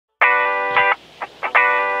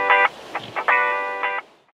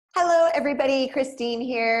everybody, Christine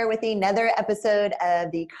here with another episode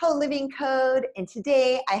of the Co-Living Code. And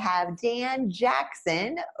today I have Dan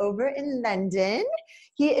Jackson over in London.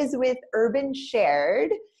 He is with UrbanShared,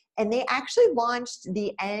 and they actually launched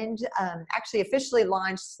officially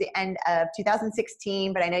launched the end of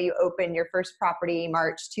 2016, but I know you opened your first property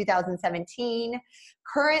March 2017.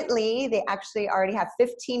 Currently, they actually already have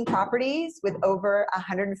 15 properties with over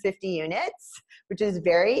 150 units, which is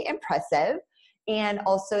very impressive. And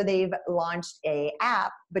also they've launched an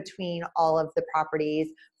app between all of the properties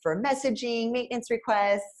for messaging, maintenance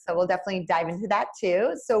requests. So we'll definitely dive into that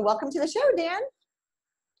too. So welcome to the show, Dan.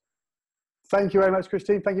 Thank you very much,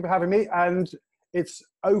 Christine. Thank you for having me. And it's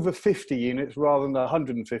over 50 units rather than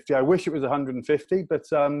 150. I wish it was 150, but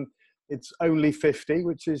it's only 50,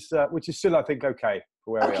 which is still, I think, okay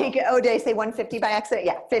for where we are. Okay, good. Oh, did I say 150 by accident?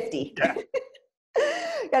 Yeah, 50. Yeah.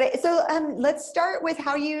 Got it. So let's start with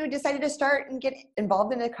how you decided to start and get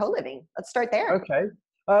involved in a co-living. Let's start there. Okay.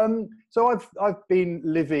 So I've been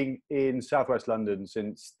living in Southwest London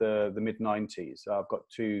since the mid-90s. I've got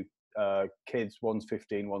two kids. One's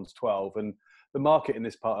 15, one's 12, and the market in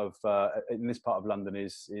this part of London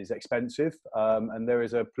is expensive, and there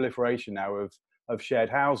is a proliferation now of shared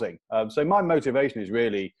housing. So my motivation is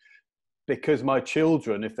really because my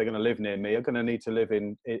children, if they're going to live near me, are going to need to live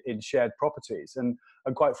in shared properties. And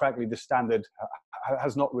quite frankly, the standard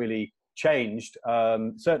has not really changed,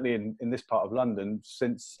 certainly in this part of London,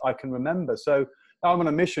 since I can remember. So I'm on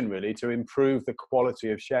a mission really to improve the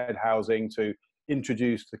quality of shared housing, to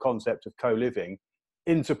introduce the concept of co-living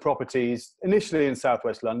into properties, initially in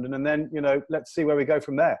Southwest London, and then, let's see where we go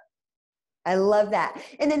from there. I love that.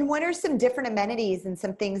 And then what are some different amenities and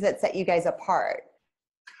some things that set you guys apart?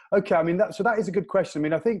 Okay, I mean, that is a good question. I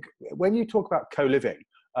mean, I think when you talk about co-living,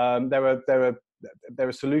 there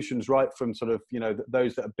are solutions right from sort of,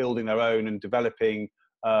 those that are building their own and developing,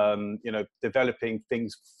 developing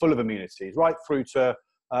things full of amenities, right through to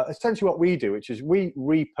essentially what we do, which is we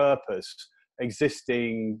repurpose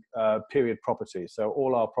existing period properties. So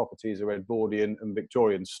all our properties are Edwardian and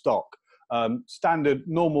Victorian stock, standard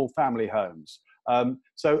normal family homes.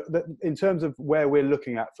 So that in terms of where we're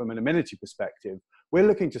looking at from an amenity perspective, we're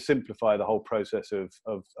looking to simplify the whole process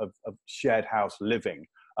of shared house living.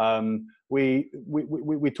 We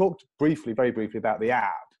talked very briefly about the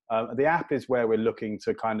app. The app is where we're looking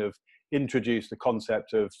to kind of introduce the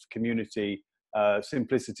concept of community,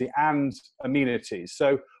 simplicity and amenities.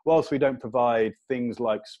 So whilst we don't provide things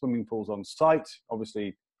like swimming pools on site,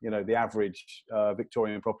 obviously, the average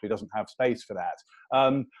Victorian property doesn't have space for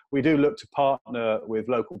that. We do look to partner with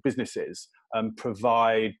local businesses and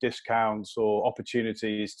provide discounts or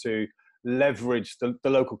opportunities to leverage the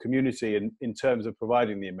local community in terms of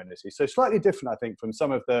providing the amenities. So slightly different, I think, from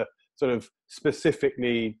some of the sort of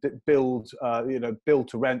specifically build to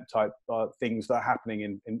rent type things that are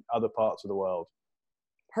happening in other parts of the world.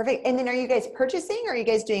 Perfect. And then are you guys purchasing, or are you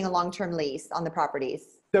guys doing a long-term lease on the properties?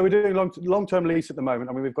 So we're doing long-term lease at the moment.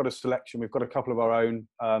 I mean, we've got a selection. We've got a couple of our own,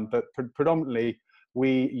 but predominantly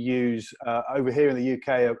we use over here in the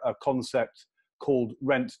UK a concept called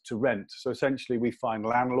rent to rent. So essentially, we find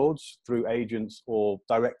landlords through agents or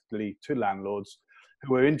directly to landlords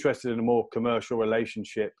who are interested in a more commercial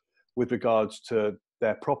relationship with regards to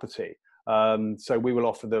their property. So we will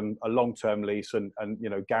offer them a long-term lease and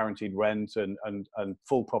guaranteed rent and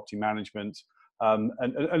full property management.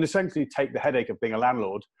 And essentially take the headache of being a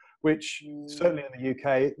landlord, which certainly in the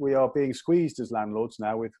UK, we are being squeezed as landlords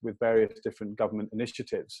now with various different government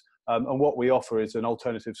initiatives. And what we offer is an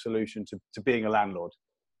alternative solution to being a landlord.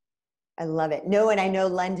 I love it. No, and I know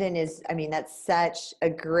London is, that's such a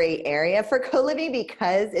great area for co-living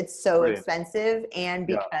because it's so Brilliant. Expensive and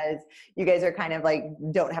because you guys are kind of like,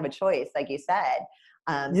 don't have a choice, like you said.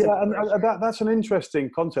 That's an interesting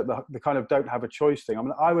concept, the kind of don't have a choice thing. I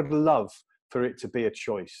mean, I would love for it to be a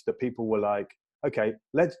choice that people were like, okay,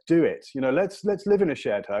 let's do it. Let's live in a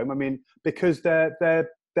shared home. I mean, because they're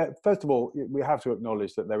first of all, we have to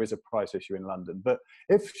acknowledge that there is a price issue in London. But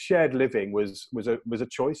if shared living was a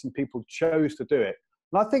choice and people chose to do it,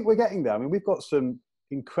 and I think we're getting there. I mean, we've got some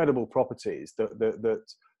incredible properties that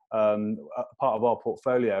are part of our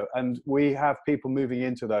portfolio, and we have people moving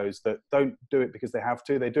into those that don't do it because they have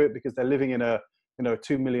to. They do it because they're living in a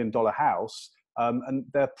 $2 million house. And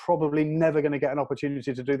they're probably never going to get an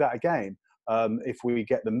opportunity to do that again. If we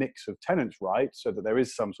get the mix of tenants right, so that there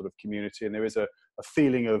is some sort of community and there is a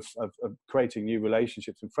feeling of creating new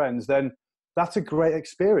relationships and friends, then that's a great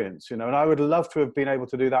experience, And I would love to have been able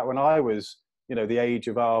to do that when I was, the age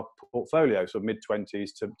of our portfolio, so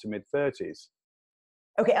mid-20s to mid-30s.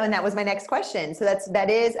 Okay, and that was my next question. So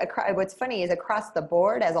what's funny is across the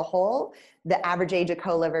board as a whole, the average age of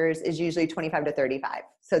co-livers is usually 25 to 35.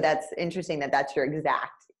 So that's interesting that that's your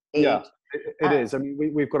exact Yeah, age. it is. I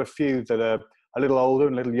mean, we've got a few that are a little older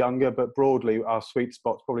and a little younger, but broadly our sweet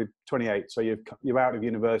spot's probably 28. So you're out of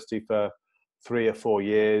university for 3 or 4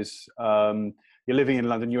 years. You're living in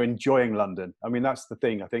London. You're enjoying London. I mean, that's the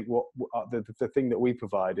thing. I think the thing that we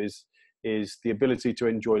provide is the ability to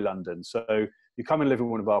enjoy London. So you come and live in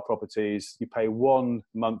one of our properties. You pay one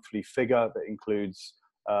monthly figure that includes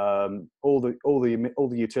all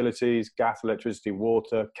the utilities, gas, electricity,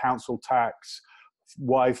 water, council tax,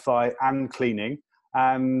 Wi-Fi, and cleaning,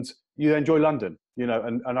 and you enjoy London. You know,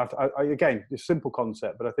 and I again, it's a simple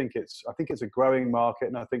concept, but I think it's a growing market,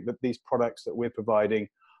 and I think that these products that we're providing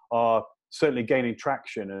are certainly gaining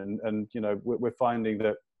traction, and you know, we're finding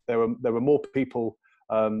that there are more people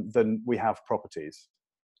than we have properties.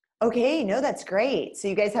 Okay, no, that's great. So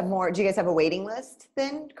you guys have more, do you guys have a waiting list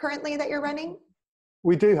then currently that you're running?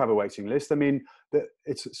 We do have a waiting list. I mean,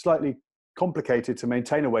 it's slightly complicated to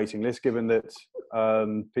maintain a waiting list, given that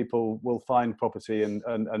people will find property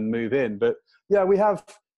and move in. But yeah, we have.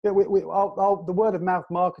 Yeah, the word of mouth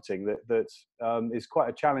marketing that is quite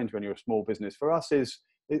a challenge when you're a small business. For us,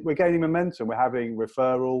 we're gaining momentum. We're having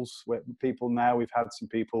referrals. We've had some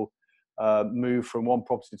people move from one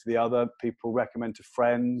property to the other. People recommend to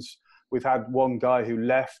friends. We've had one guy who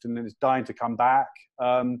left and is dying to come back.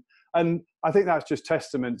 And I think that's just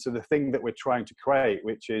testament to the thing that we're trying to create,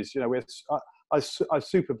 which is, you know, I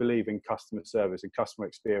super believe in customer service and customer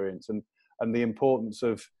experience, and the importance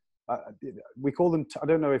of we call them. I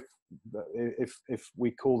don't know if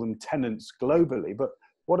we call them tenants globally, but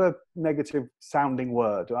what a negative sounding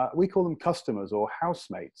word. We call them customers or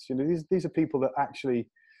housemates. You know, these are people that actually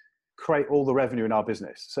create all the revenue in our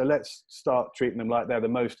business. So let's start treating them like they're the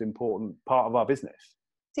most important part of our business.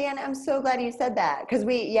 Dan, I'm so glad you said that, because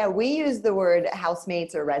we use the word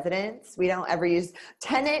housemates or residents. We don't ever use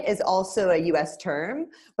tenant is also a US term,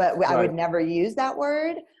 but I would never use that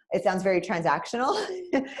word. It sounds very transactional.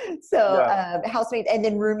 So housemates, and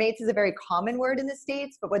then roommates is a very common word in the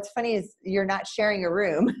States. But what's funny is you're not sharing a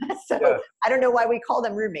room. So I don't know why we call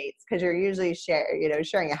them roommates, because you're usually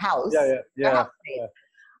sharing a house. Yeah.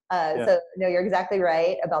 So no, you're exactly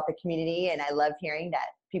right about the community. And I love hearing that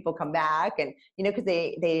people come back, and, you know, because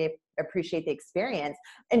they appreciate the experience.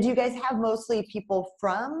 And do you guys have mostly people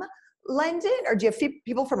from London, or do you have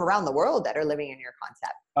people from around the world that are living in your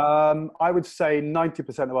concept? I would say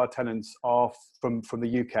 90% of our tenants are from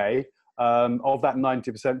the UK. Of that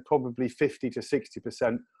 90%, probably 50 to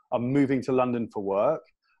 60% are moving to London for work.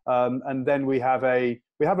 And then we have a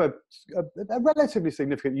relatively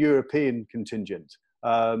significant European contingent.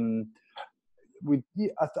 I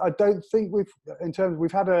don't think we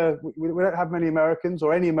don't have many Americans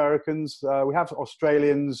or any Americans. We have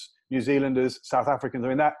Australians, New Zealanders, South Africans. I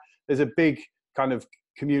mean, there's a big kind of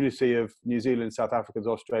community of New Zealand, South Africans,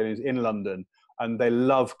 Australians in London, and they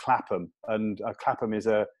love Clapham. And Clapham is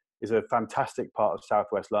a fantastic part of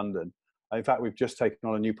Southwest London. In fact, we've just taken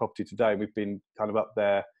on a new property today. We've been kind of up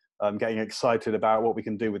there, getting excited about what we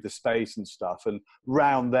can do with the space and stuff. And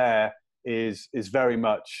round there is very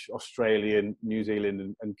much Australian, New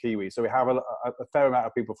Zealand, and Kiwi. So we have a fair amount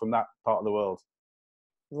of people from that part of the world.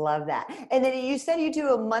 Love that. And then you said you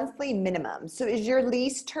do a monthly minimum. So is your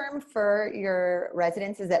lease term for your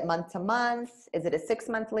residence, is it month to month? Is it a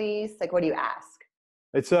 6-month lease? Like, what do you ask?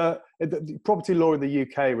 The property law in the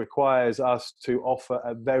UK requires us to offer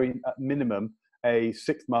at minimum a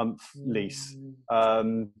 6-month lease.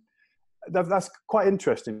 That's quite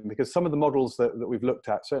interesting, because some of the models that we've looked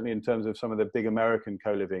at, certainly in terms of some of the big American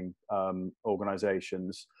co-living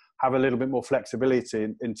organizations, have a little bit more flexibility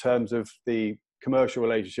in terms of the commercial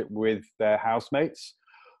relationship with their housemates.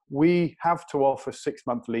 We have to offer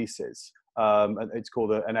 6-month leases. And it's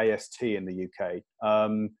called an AST in the UK.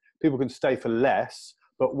 People can stay for less,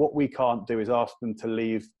 but what we can't do is ask them to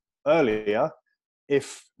leave earlier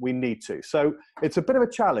if we need to. So it's a bit of a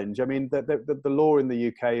challenge. I mean, the law in the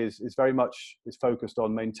UK is very much focused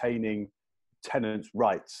on maintaining tenants'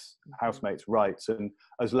 rights, housemates' rights. And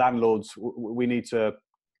as landlords, we need to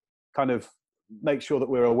kind of make sure that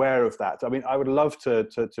we're aware of that. I mean, I would love to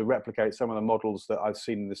replicate some of the models that I've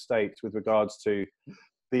seen in the States with regards to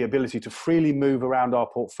the ability to freely move around our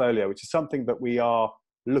portfolio, which is something that we are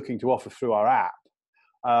looking to offer through our app.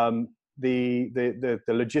 The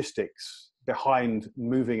logistics behind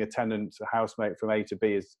moving a tenant, a housemate from A to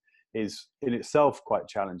B is in itself quite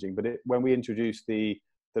challenging. But when we introduce the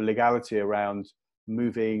legality around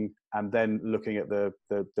moving and then looking at the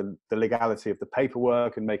legality of the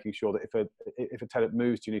paperwork and making sure that if a tenant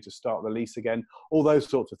moves, you need to start the lease again. All those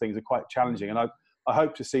sorts of things are quite challenging. And I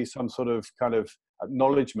hope to see some sort of kind of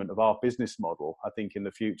acknowledgement of our business model, I think, in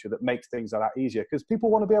the future that makes things like that easier, because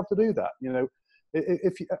people want to be able to do that. You know,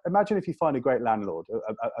 imagine if you find a great landlord,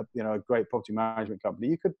 a great property management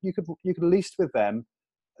company, you could lease with them,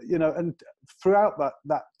 you know, and throughout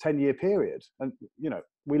that 10-year period. And, you know,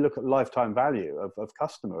 we look at lifetime value of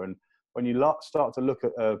customer. And when you start to look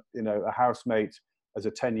at a housemate as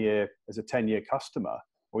a 10-year customer,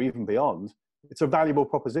 or even beyond, it's a valuable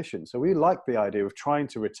proposition. So we like the idea of trying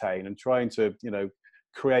to retain and trying to, you know,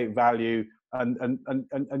 create value and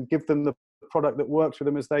give them the product that works for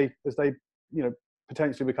them as they you know,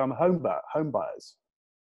 potentially become home buyers.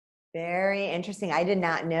 Very interesting. I did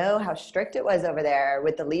not know how strict it was over there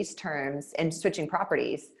with the lease terms and switching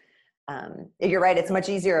properties. You're right. It's much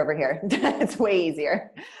easier over here. It's way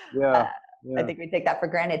easier. Yeah. I think we take that for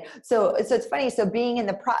granted. So it's funny. So being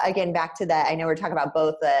in again, back to that, I know we're talking about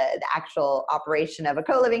both the actual operation of a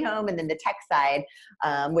co-living home and then the tech side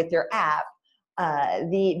with your app.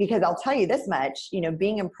 Because I'll tell you this much, you know,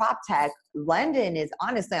 being in prop tech, London is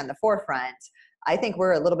honestly on the forefront. I think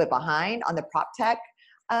we're a little bit behind on the prop tech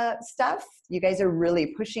stuff. You guys are really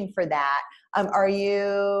pushing for that. Are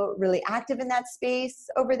you really active in that space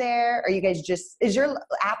over there? Are you guys is your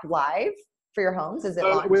app live for your homes? Is it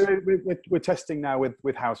launched? We're testing now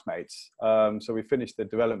with housemates. So we finished the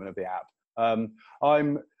development of the app.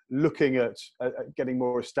 I'm looking at getting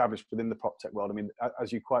more established within the prop tech world. I mean,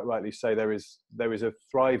 as you quite rightly say, there is a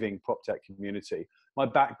thriving prop tech community. My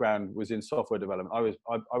background was in software development.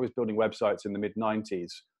 I was building websites in the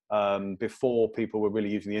mid-90s, before people were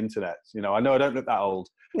really using the internet. You know, I know I don't look that old.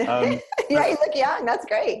 Yeah, you look young. That's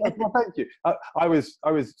great. Well, thank you. I was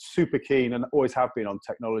super keen and always have been on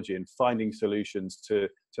technology and finding solutions to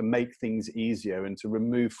make things easier and to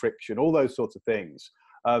remove friction, all those sorts of things.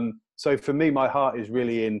 So for me, my heart is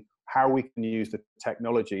really in how we can use the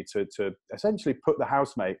technology to essentially put the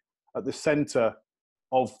housemate at the center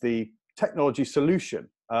of the technology solution.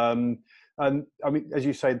 And I mean, as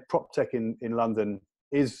you say, prop tech in London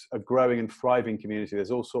is a growing and thriving community.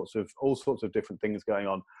 There's all sorts of different things going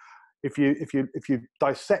on. If you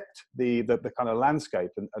dissect the kind of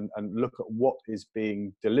landscape and look at what is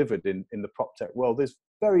being delivered in the prop tech world, there's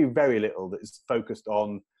very, very little that is focused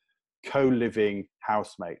on co-living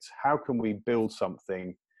housemates. How can we build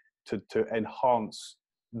something to enhance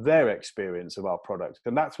their experience of our product?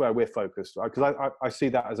 And that's where we're focused, because I see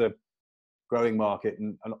that as a growing market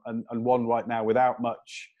and one right now without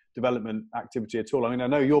much development activity at all. I mean, I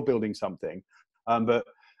know you're building something, but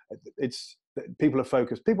people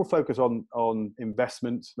focus on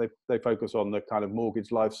investments. They focus on the kind of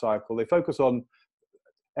mortgage life cycle. They focus on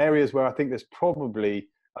areas where I think there's probably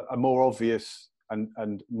a more obvious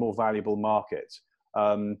and more valuable market.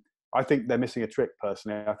 I think they're missing a trick,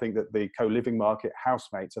 personally. I think that the co-living market,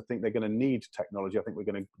 housemates, I think they're going to need technology. I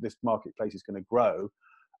think this marketplace is going to grow,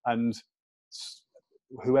 and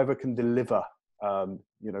whoever can deliver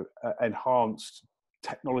enhanced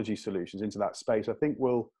technology solutions into that space, I think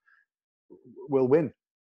will win.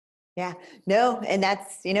 Yeah, no, and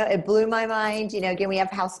that's, you know, it blew my mind. You know, again, we have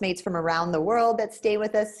housemates from around the world that stay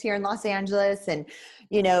with us here in Los Angeles. And,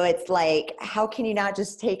 you know, it's like, how can you not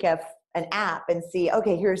just take an app and see,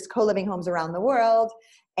 okay, here's co-living homes around the world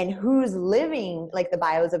and who's living, like the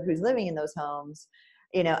bios of who's living in those homes.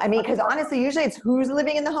 You know, I mean, because honestly, usually it's who's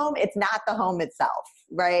living in the home. It's not the home itself,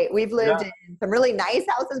 right? We've lived in some really nice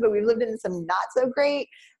houses, but we've lived in some not so great.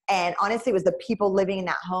 And honestly, it was the people living in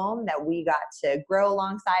that home that we got to grow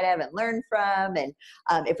alongside of and learn from. And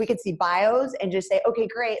if we could see bios and just say, okay,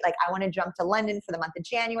 great. Like, I want to jump to London for the month of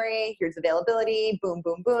January. Here's availability. Boom,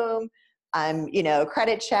 boom, boom. You know,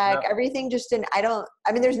 credit check, everything just in, I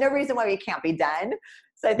mean, there's no reason why we can't be done.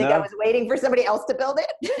 So I think I was waiting for somebody else to build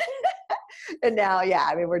it. And now, yeah,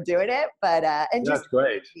 I mean, we're doing it, but, and just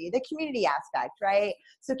great. The community aspect, right?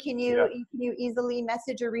 So can you easily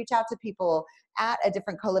message or reach out to people at a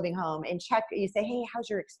different co-living home and check, you say, hey, how's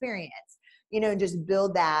your experience? You know, and just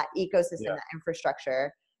build that ecosystem, that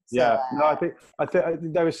infrastructure. So, no, I think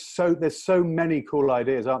there's so many cool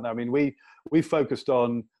ideas, aren't there? I mean, we focused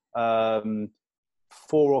on 4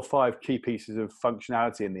 or 5 key pieces of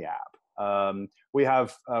functionality in the app. We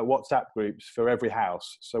have WhatsApp groups for every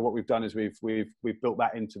house. So what we've done is we've built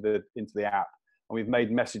that into the app, and we've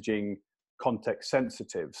made messaging context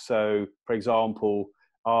sensitive. So, for example,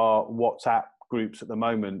 our WhatsApp groups at the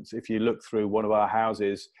moment, if you look through one of our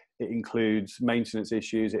houses, it includes maintenance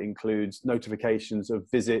issues, it includes notifications of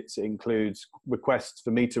visits, it includes requests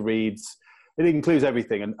for meter reads. it includes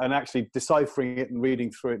everything, and actually deciphering it and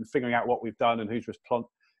reading through it and figuring out what we've done and who's responded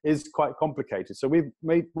is quite complicated. So we've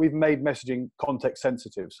made messaging context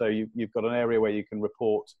sensitive. So you've got an area where you can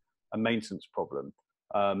report a maintenance problem,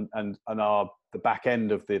 and the back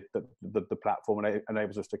end of the platform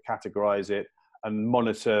enables us to categorize it and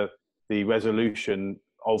monitor the resolution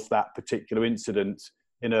of that particular incident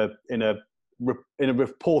in a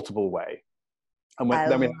reportable way. And I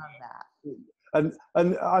love that.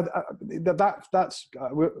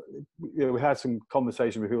 We had some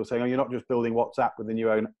conversation with people saying, "Oh, you're not just building WhatsApp within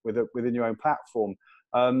your own platform,"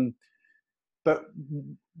 but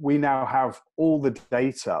we now have all the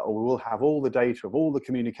data, or we will have all the data of all the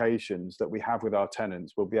communications that we have with our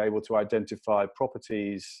tenants. We'll be able to identify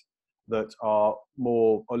properties that are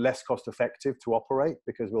more or less cost effective to operate,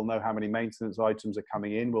 because we'll know how many maintenance items are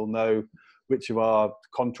coming in. We'll know which of our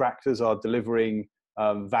contractors are delivering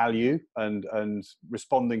value and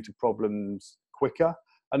responding to problems quicker.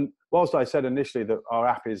 And whilst I said initially that our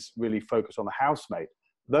app is really focused on the housemate,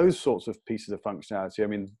 those sorts of pieces of functionality, I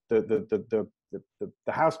mean, the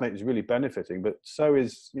housemate is really benefiting, but so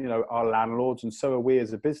is, our landlords, and so are we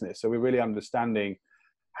as a business. So we're really understanding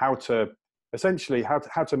how to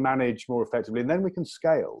manage more effectively, and then we can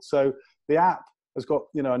scale. So the app has got,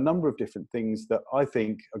 a number of different things that I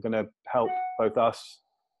think are going to help both us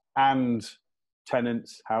and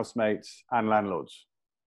tenants, housemates, and landlords.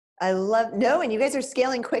 And you guys are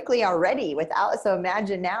scaling quickly already so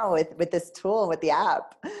imagine now with this tool, with the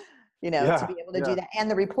app, to be able to do that,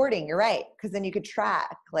 and the reporting. You're right, because then you could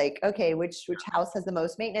track, like, okay, which house has the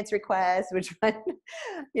most maintenance requests, which one,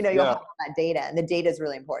 you'll have that data, and the data is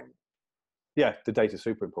really important. Yeah, the data is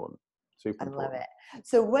super important. I love it.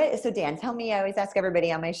 So Dan, tell me, I always ask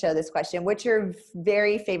everybody on my show this question: what's your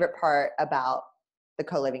very favorite part about the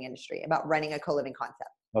co-living industry, about running a co-living concept?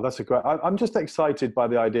 Oh, that's a great. I'm just excited by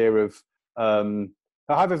the idea of.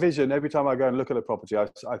 I have a vision every time I go and look at a property. I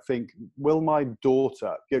think, will my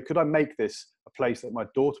daughter? Could I make this a place that my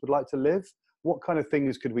daughter would like to live? What kind of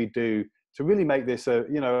things could we do to really make this a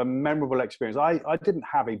memorable experience? I didn't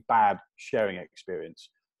have a bad sharing experience,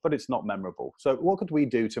 but it's not memorable. So what could we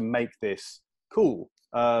do to make this cool?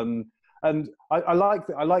 And I like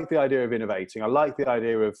the idea of innovating. I like the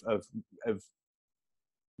idea of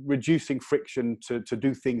reducing friction to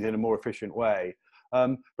do things in a more efficient way.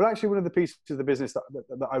 But actually, one of the pieces of the business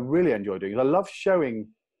that I really enjoy doing is I love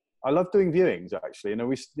doing viewings. Actually,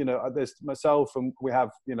 there's myself, and we have,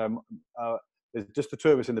 there's just the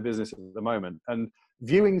two of us in the business at the moment. And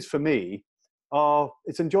viewings for me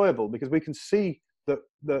it's enjoyable because we can see that.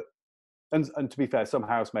 And to be fair, some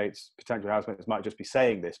potential housemates might just be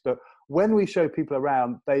saying this, but when we show people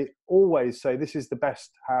around, they always say, "This is the best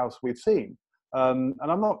house we've seen." And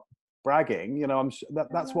I'm not bragging,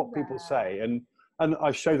 that's what people say. And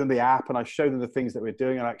I show them the app, and I show them the things that we're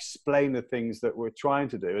doing, and I explain the things that we're trying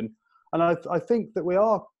to do. And I think that we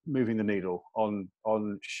are moving the needle on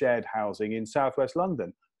shared housing in Southwest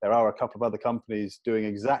London. There are a couple of other companies doing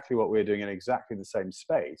exactly what we're doing in exactly the same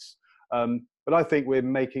space. But I think we're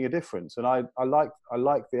making a difference. And I like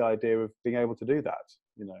the idea of being able to do that,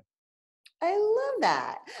 I love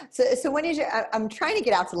that. So when is I'm trying to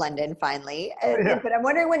get out to London finally, but I'm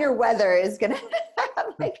wondering when your weather is going to,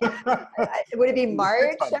 would it be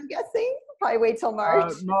March? I'm guessing. Probably wait till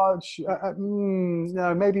March. March,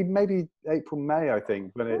 no, maybe April, May, I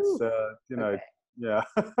think, when it's, okay. Yeah.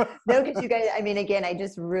 No, because you guys, again, I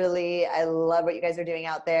love what you guys are doing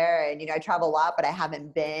out there. And, I travel a lot, but I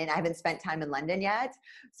haven't spent time in London yet.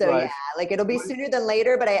 So right. It'll be sooner than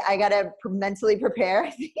later, but I got to mentally prepare, I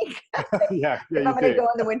think. Yeah, if I'm going to go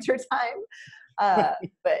in the winter time.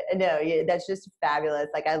 But no, that's just fabulous.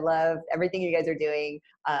 I love everything you guys are doing,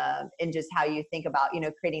 and just how you think about,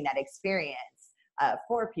 creating that experience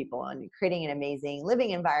for people and creating an amazing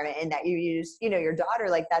living environment, and that you use, your daughter,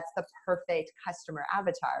 that's the perfect customer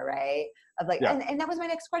avatar, right? And that was my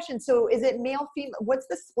next question. So is it male, female? What's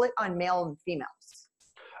the split on male and females?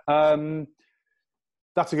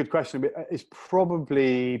 That's a good question. It's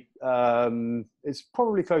probably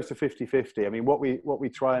close to 50-50. I mean, what we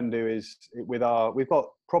try and do is we've got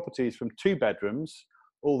properties from 2 bedrooms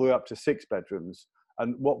all the way up to 6 bedrooms.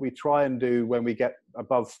 And what we try and do when we get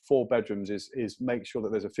above 4 bedrooms is make sure that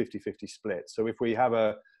there's a 50-50 split. So if we have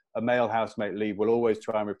a male housemate leave, we'll always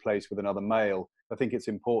try and replace with another male. I think it's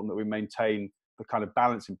important that we maintain the kind of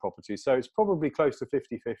balance in properties. So it's probably close to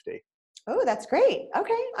 50-50. Oh, that's great.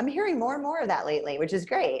 Okay. I'm hearing more and more of that lately, which is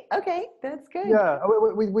great. Okay. That's good. Yeah.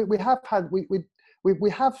 We have had, we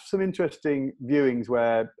have some interesting viewings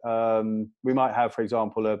where we might have, for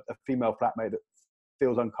example, a female flatmate that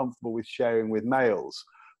feels uncomfortable with sharing with males.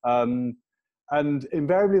 and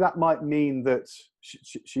invariably that might mean that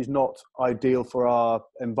she's not ideal for our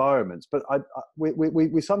environments. But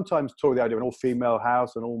we sometimes talk the idea of an all-female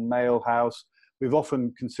house, an all-male house. We've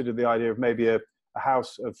often considered the idea of maybe a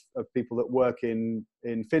house of people that work in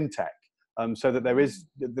fintech, so that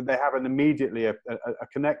they have immediately a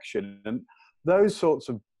connection. And those sorts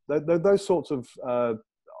of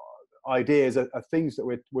ideas are things that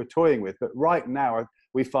we're toying with. But right now,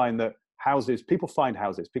 we find that people find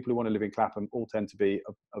houses. People who want to live in Clapham all tend to be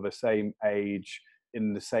of the same age,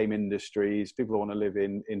 in the same industries. People who want to live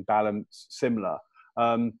in balance, similar.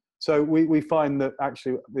 So we find that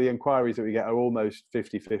actually the inquiries that we get are almost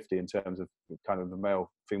 50-50 in terms of kind of the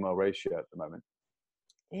male-female ratio at the moment.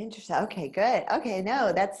 Interesting. Okay, good. Okay,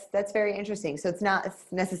 no, that's very interesting. So it's not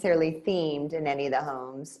necessarily themed in any of the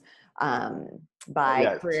homes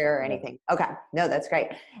by career or anything. Okay, no, that's great.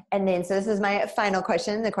 And then, so this is my final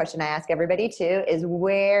question. The question I ask everybody too is,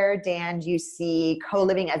 where, Dan, do you see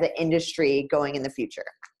co-living as an industry going in the future?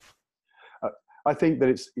 I think that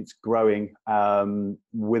it's growing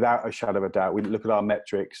without a shadow of a doubt. We look at our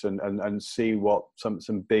metrics and see what some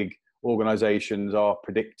big organizations are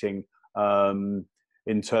predicting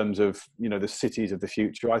in terms of, the cities of the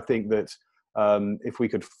future. I think that if we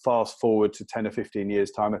could fast forward to 10 or 15 years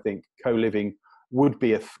time, I think co-living will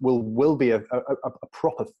be a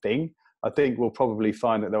proper thing. I think we'll probably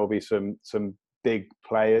find that there will be some big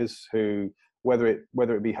players who, whether it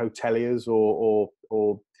be hoteliers or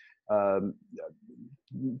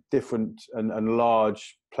different and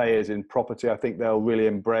large players in property, I think they'll really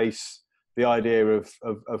embrace the idea of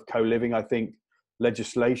co-living. I think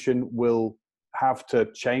legislation will have to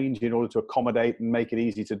change in order to accommodate and make it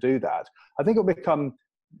easy to do that. I think it'll become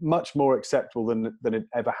much more acceptable than it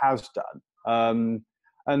ever has done.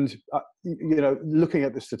 Looking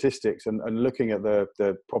at the statistics and looking at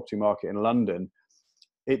the property market in London,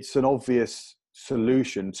 it's an obvious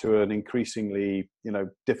solution to an increasingly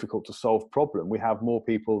difficult to solve problem. We have more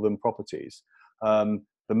people than properties. The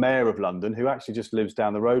mayor of London, who actually just lives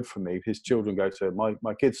down the road from me, his children go to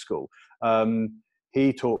my kids' school.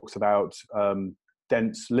 He talks about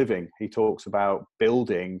dense living. He talks about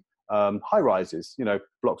building high rises,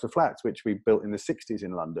 blocks of flats, which we built in the 60s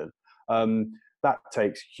in London. That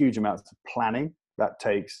takes huge amounts of planning. That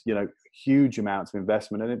takes huge amounts of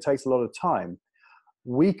investment, and it takes a lot of time.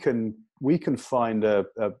 We can find a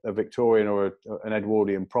Victorian or an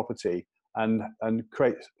Edwardian property and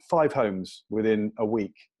create 5 homes within a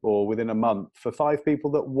week or within a month for 5 people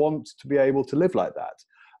that want to be able to live like that.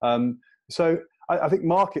 So I think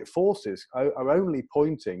market forces are only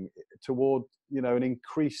pointing toward an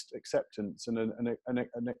increased acceptance and an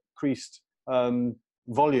increased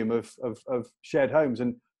volume of shared homes,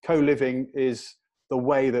 and co-living is the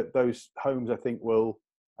way that those homes, I think, will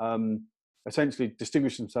essentially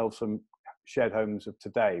distinguish themselves from shared homes of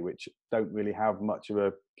today, which don't really have much of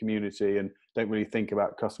a community and don't really think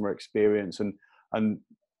about customer experience and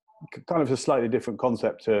kind of a slightly different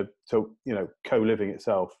concept to co-living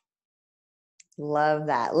itself. Love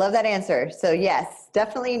that. Love that answer. So yes,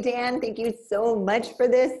 definitely, Dan, thank you so much for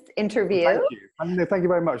this interview. Thank you. And thank you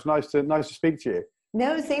very much. Nice to speak to you.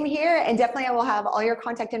 No, same here. And definitely I will have all your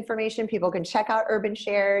contact information. People can check out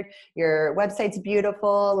UrbanShared. Your website's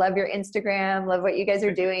beautiful. Love your Instagram. Love what you guys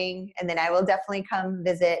are doing. And then I will definitely come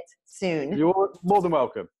visit soon. You're more than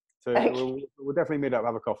welcome. So okay. We'll definitely meet up,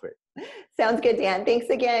 have a coffee. Sounds good, Dan. Thanks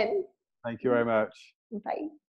again. Thank you very much. Bye.